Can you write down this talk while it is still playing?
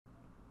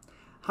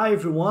Hi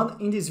everyone,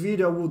 in this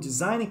video I will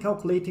design and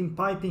calculate a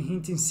piping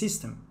heating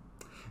system.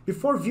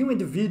 Before viewing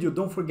the video,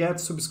 don't forget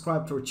to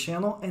subscribe to our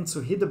channel and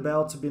to hit the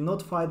bell to be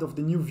notified of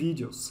the new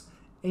videos.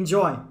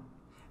 Enjoy!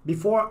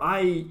 Before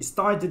I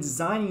start the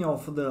designing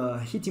of the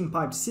heating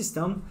pipe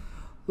system,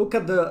 look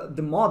at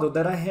the model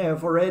that I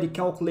have already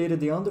calculated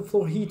the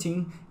underfloor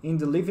heating in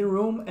the living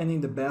room and in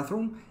the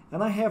bathroom,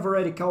 and I have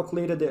already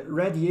calculated the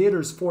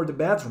radiators for the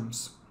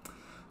bedrooms.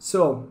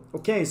 So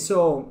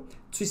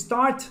to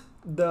start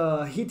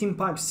the heating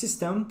pipe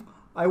system,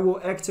 I will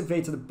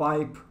activate the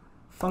pipe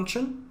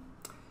function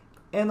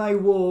and I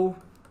will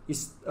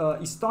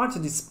start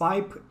this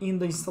pipe in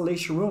the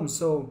installation room.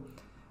 So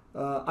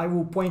I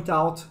will point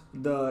out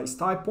the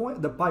start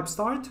point, the pipe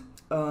start.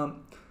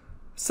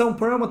 Some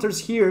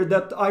parameters here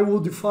that I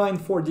will define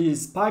for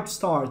this pipe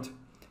start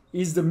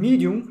is the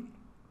medium.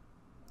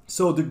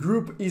 So the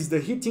group is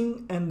the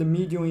heating and the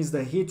medium is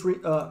the heat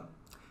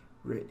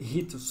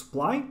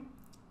supply.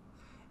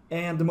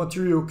 And the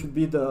material could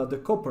be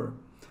the copper.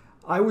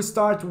 I will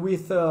start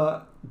with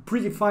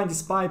predefine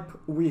this pipe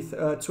with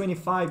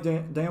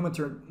 25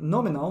 diameter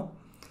nominal,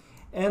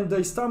 and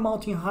the start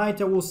mounting height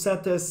I will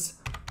set as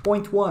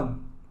 0.1.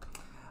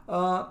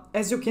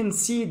 As you can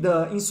see,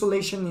 the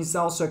insulation is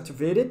also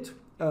activated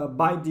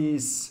by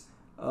this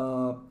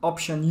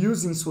option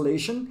use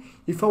insulation.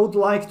 If I would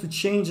like to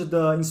change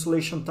the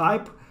insulation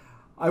type,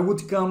 I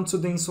would come to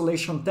the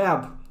insulation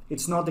tab.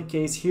 It's not the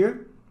case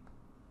here.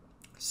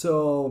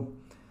 So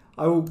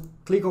I will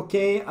click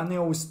OK and I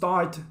will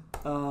start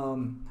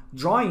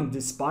drawing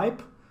this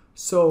pipe.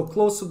 So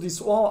close to this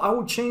wall, I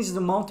will change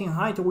the mounting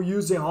height. I will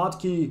use the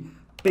hotkey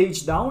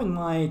page down in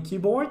my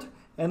keyboard,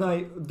 and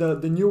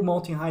the new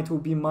mounting height will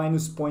be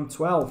minus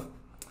 0.12.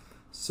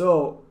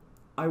 So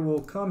I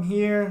will come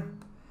here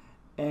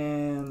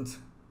and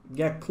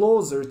get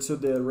closer to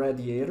the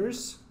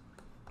radiators,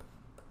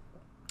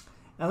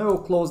 and I will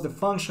close the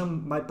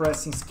function by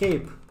pressing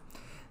escape.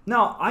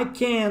 Now I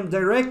can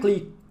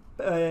directly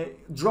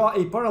draw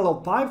a parallel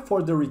pipe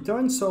for the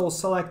return, so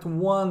select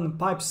one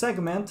pipe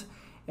segment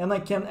and I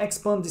can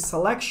expand the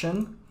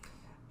selection,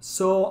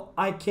 so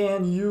I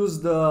can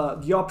use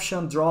the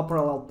option draw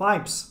parallel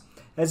pipes.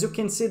 As you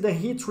can see, the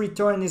heat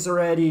return is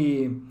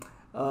already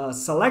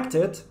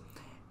selected,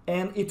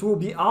 and it will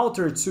be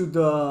altered to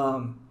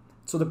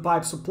the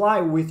pipe supply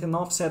with an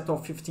offset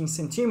of 15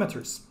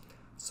 centimeters.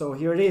 So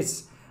here it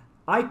is.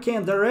 I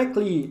can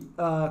directly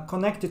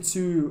connect it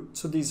to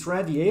these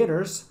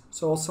radiators.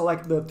 So I'll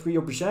select the three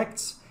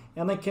objects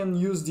and I can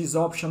use this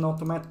option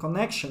automatic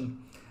connection.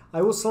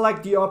 I will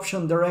select the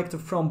option direct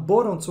from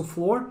bottom to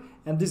floor,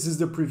 and this is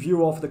the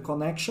preview of the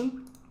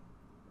connection.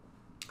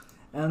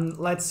 And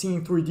let's see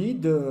in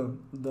 3D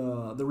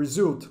the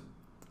result.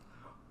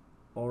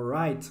 All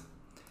right.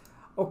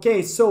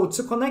 Okay, so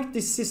to connect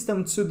this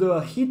system to the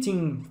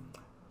heating,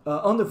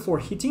 underfloor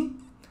heating,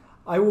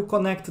 I will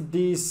connect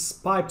these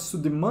pipes to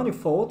the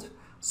manifold.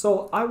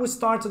 So I will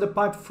start the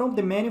pipe from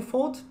the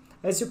manifold.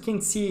 As you can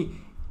see,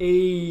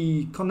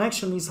 a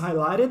connection is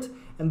highlighted,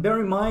 and bear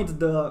in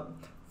mind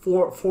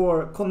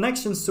for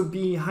connections to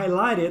be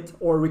highlighted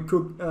or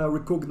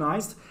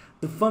recognized,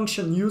 the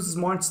function use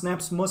smart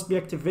snaps must be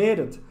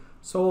activated.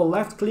 So I'll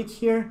left click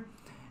here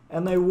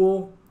and I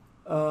will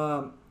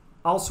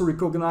also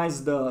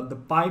recognize the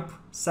pipe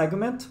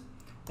segment,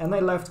 and I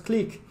left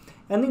click.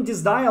 And in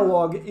this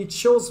dialog, it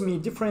shows me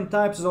different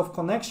types of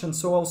connections.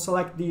 So I'll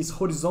select this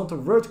horizontal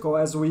vertical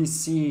as we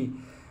see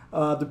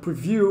the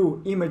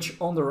preview image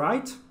on the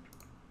right.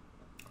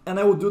 And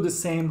I will do the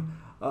same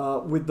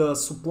with the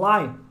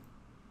supply.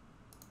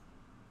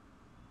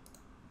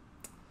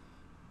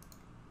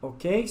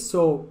 Okay,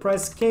 so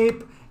press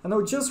escape and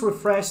I'll just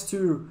refresh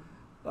to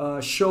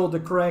show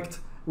the correct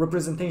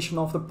representation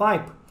of the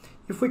pipe.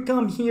 If we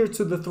come here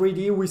to the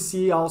 3D, we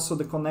see also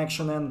the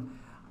connection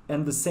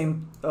and the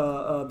same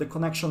the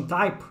connection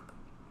type.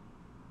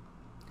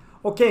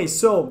 Okay,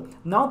 so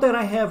now that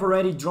I have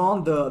already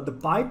drawn the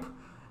pipe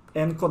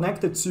and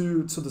connected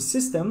to the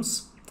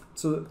systems,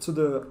 to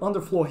the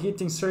underfloor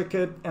heating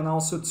circuit and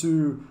also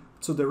to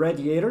the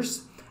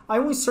radiators, I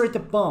will insert a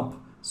pump.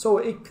 So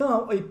a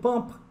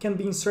pump can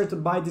be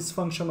inserted by this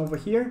function over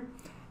here,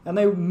 and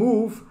I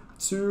move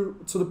to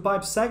the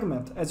pipe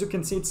segment. As you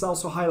can see, it's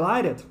also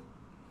highlighted.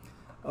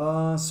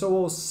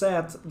 So I'll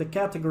set the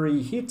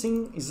category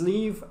heating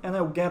sleeve, and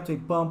I'll get a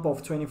pump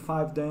of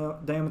 25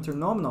 diameter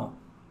nominal.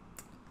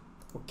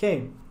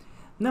 Okay,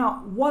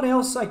 now what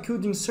else I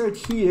could insert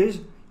here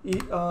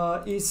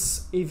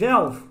is a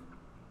valve.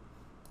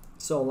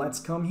 So let's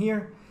come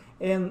here,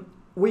 and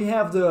we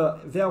have the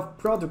valve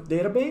product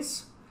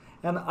database,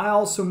 and I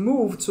also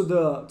move to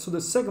the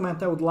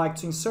segment I would like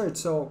to insert.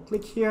 So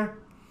click here.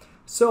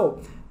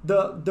 So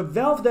the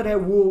valve that I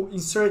will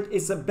insert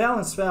is a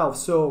balance valve.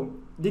 So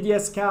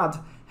DDS-CAD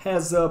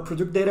has a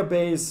product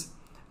database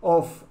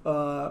of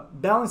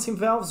balancing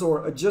valves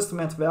or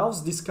adjustment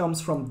valves. This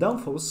comes from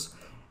Danfoss.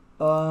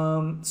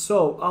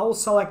 So I will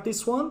select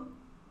this one,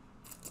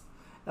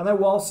 and I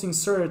will also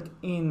insert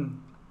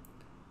in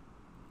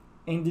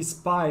this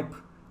pipe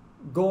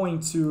going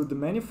to the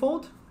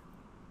manifold.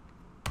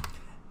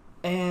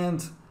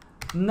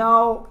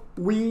 now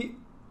we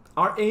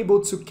are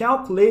able to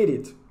calculate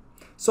it.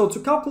 So to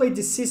calculate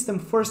the system,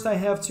 first I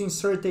have to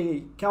insert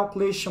a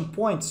calculation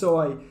point. So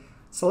I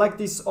select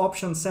this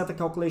option, set a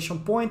calculation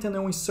point, and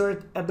I'll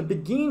insert at the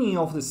beginning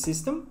of the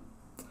system.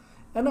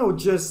 And I will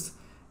just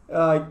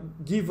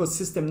give a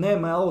system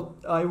name.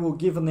 I will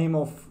give a name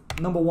of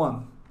number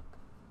 1.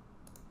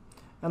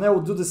 And I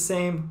will do the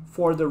same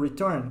for the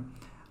return.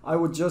 I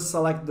will just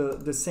select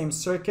the same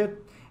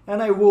circuit,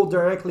 and I will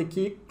directly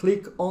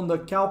click on the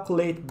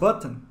calculate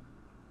button.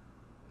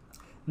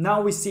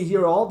 Now we see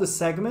here all the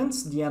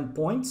segments, the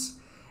endpoints,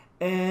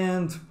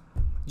 and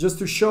just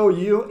to show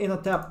you, in the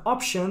tab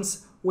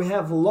options, we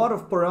have a lot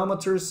of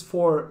parameters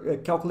for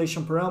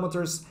calculation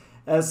parameters.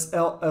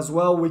 As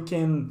well, we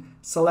can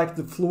select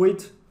the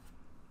fluid.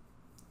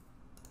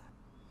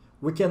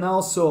 We can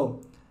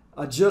also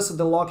adjust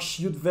the lock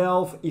shield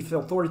valve if the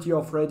authority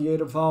of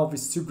radiator valve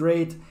is too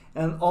great,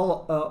 and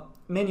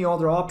many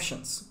other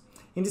options.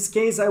 In this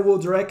case, I will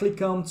directly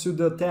come to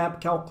the tab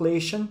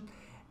calculation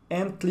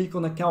and click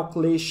on the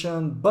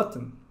calculation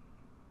button.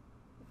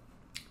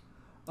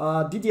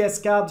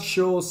 DDS-CAD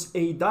shows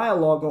a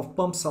dialog of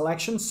pump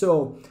selection,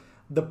 so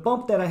the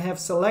pump that I have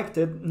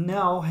selected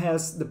now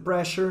has the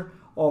pressure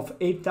of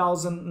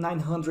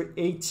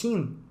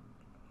 8,918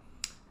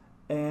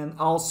 and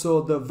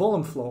also the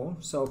volume flow,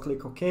 so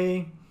click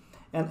OK.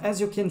 And as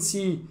you can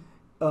see,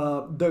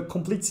 the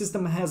complete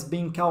system has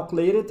been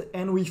calculated,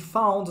 and we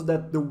found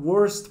that the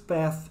worst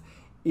path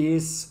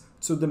is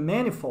to the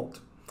manifold.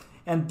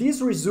 And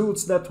these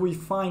results that we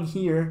find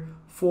here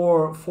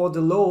for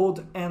the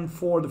load and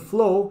for the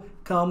flow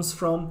comes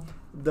from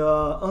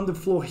the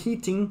underfloor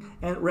heating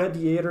and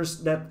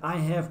radiators that I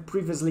have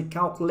previously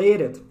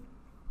calculated.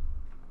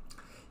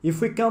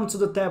 If we come to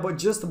the tab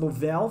adjustable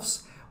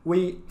valves,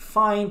 we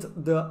find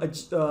the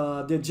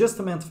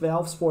adjustment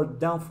valves for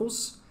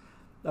downfalls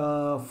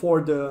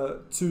for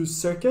the 2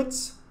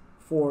 circuits,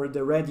 for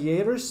the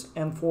radiators,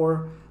 and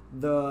for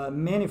the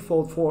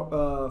manifold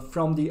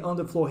from the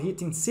underfloor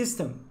heating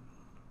system.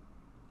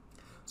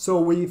 So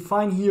we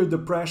find here the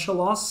pressure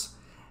loss,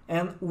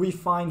 and we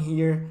find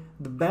here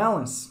the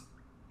balance.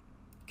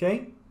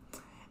 Okay?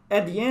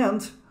 At the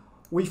end,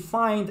 we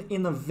find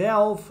in a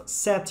valve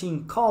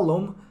setting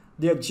column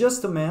the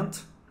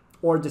adjustment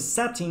or the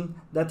setting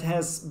that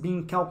has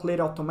been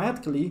calculated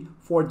automatically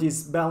for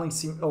these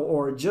balancing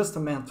or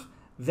adjustment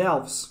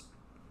valves.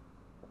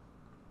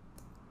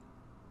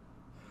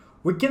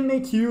 We can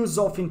make use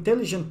of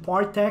intelligent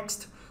part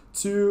text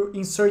to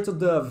insert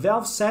the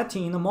valve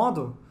setting in a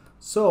model.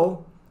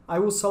 So I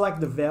will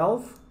select the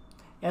valve,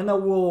 and I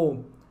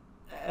will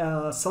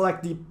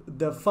select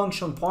the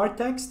function part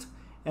text,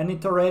 and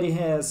it already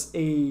has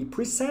a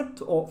preset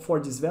for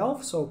this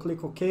valve. So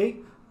click OK,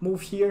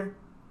 move here,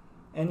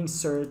 and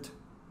insert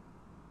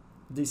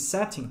this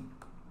setting.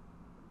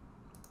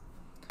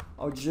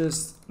 I'll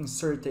just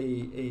insert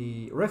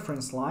a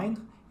reference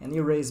line and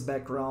erase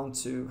background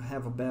to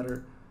have a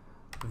better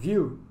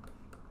view.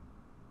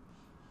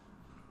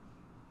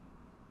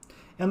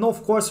 And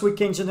of course, we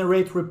can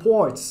generate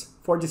reports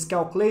for this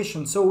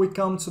calculation. So we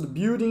come to the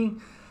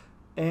building,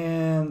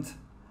 and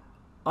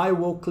I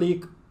will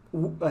click,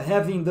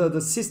 having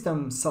the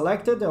system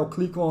selected, I'll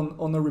click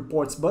on the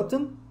reports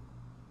button.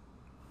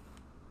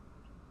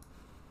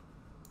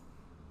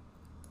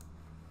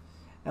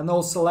 And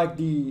I'll select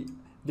the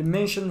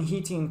dimension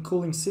heating and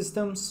cooling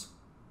systems.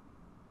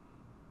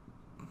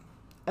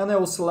 And I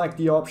will select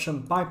the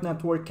option pipe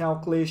network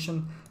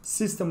calculation,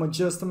 system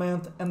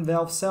adjustment, and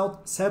valve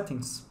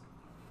settings.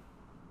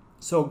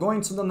 So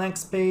going to the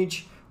next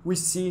page, we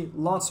see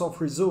lots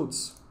of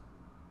results.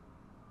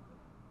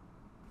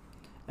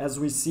 As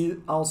we see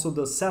also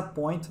the set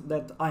point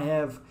that I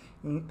have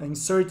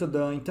inserted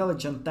the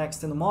intelligent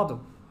text in the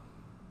model.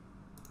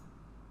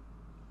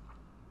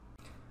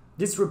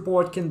 This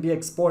report can be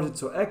exported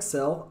to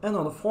Excel and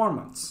other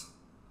formats.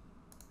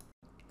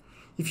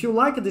 If you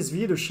liked this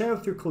video, share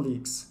with your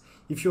colleagues.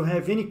 If you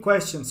have any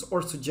questions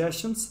or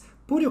suggestions,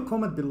 put your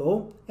comment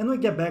below and we'll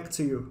get back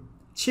to you.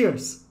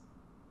 Cheers!